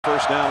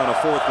First down on a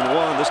 4th and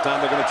 1. This time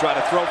they're going to try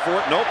to throw for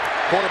it. Nope.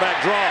 Quarterback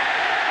draw.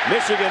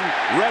 Michigan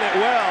read it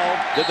well.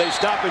 Did they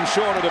stop him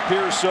short? It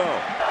appears so.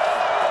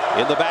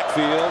 In the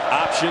backfield,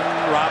 option.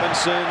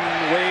 Robinson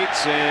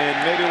waits and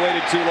maybe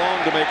waited too long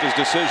to make his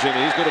decision.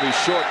 He's going to be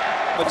short.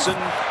 Robinson,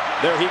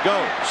 there he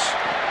goes.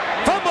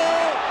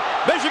 Fumble!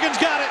 Michigan's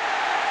got it.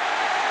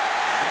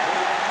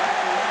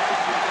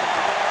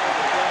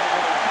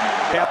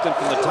 Captain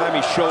from the time he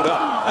showed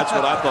up. That's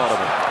what I thought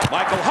of him.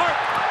 Michael Hart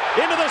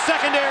into the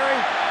secondary.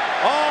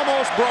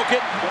 Almost broke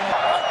it.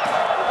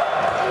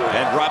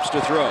 And drops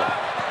to throw.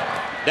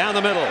 Down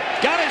the middle.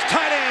 Got his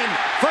tight end.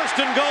 First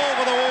and goal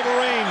for the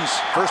Wolverines.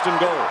 First and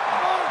goal.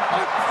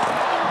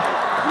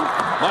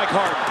 Mike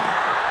Hart.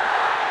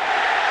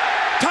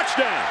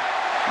 Touchdown.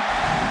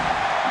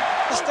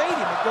 The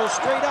stadium, it goes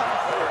straight up.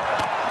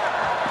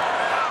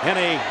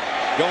 Henny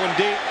going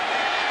deep.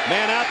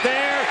 Man out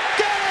there.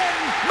 Get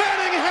him!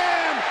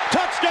 Manningham!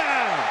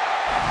 Touchdown!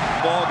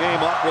 Ball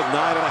game up with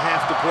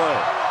 9.5 to play.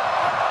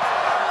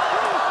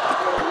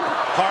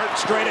 Hart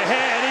straight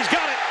ahead. He's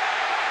got it.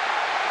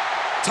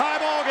 Tie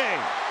ball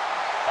game.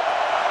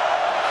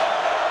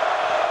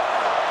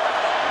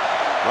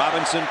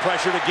 Robinson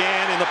pressured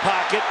again in the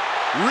pocket.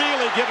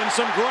 Really giving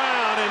some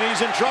ground, and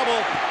he's in trouble.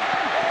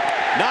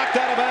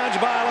 Knocked out of bounds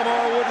by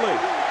Lamar Woodley.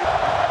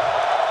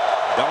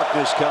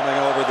 Darkness coming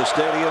over the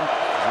stadium.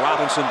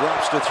 Robinson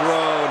drops to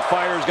throw and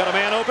fires. Got a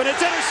man open.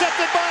 It's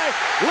intercepted by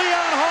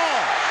Leon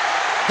Hall.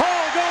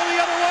 Hall going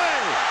the other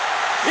way.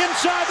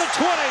 Inside the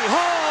 20.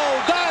 Hall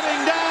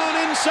diving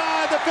down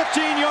inside the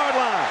 15-yard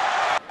line.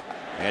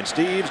 And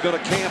Steve's going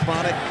to camp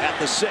on it at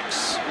the 6.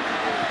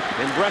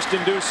 And Breaston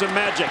do some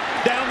magic.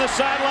 Down the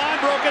sideline,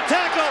 broke a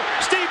tackle.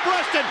 Steve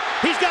Breaston,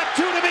 he's got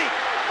 2 to beat.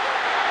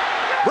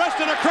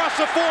 Breaston across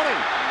the 40.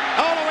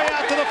 All the way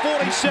out to the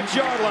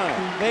 46-yard line.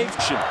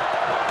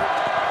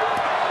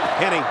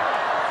 Henny,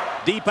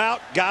 deep out,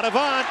 got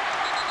Avant.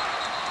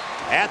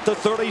 At the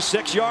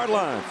 36-yard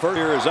line. First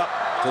here is up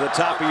to the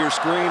top of your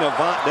screen.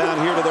 Avant down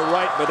here to the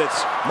right, but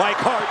it's Mike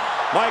Hart.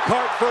 Mike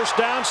Hart first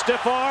down,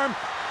 stiff arm.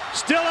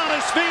 Still on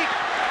his feet.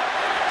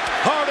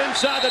 Hart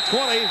inside the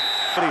 20.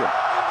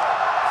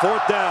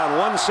 4th down,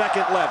 1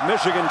 second left.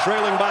 Michigan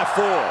trailing by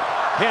 4.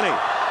 Henny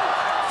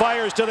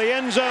fires to the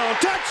end zone.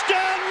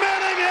 Touchdown,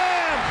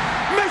 Manningham!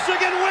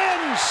 Michigan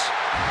wins!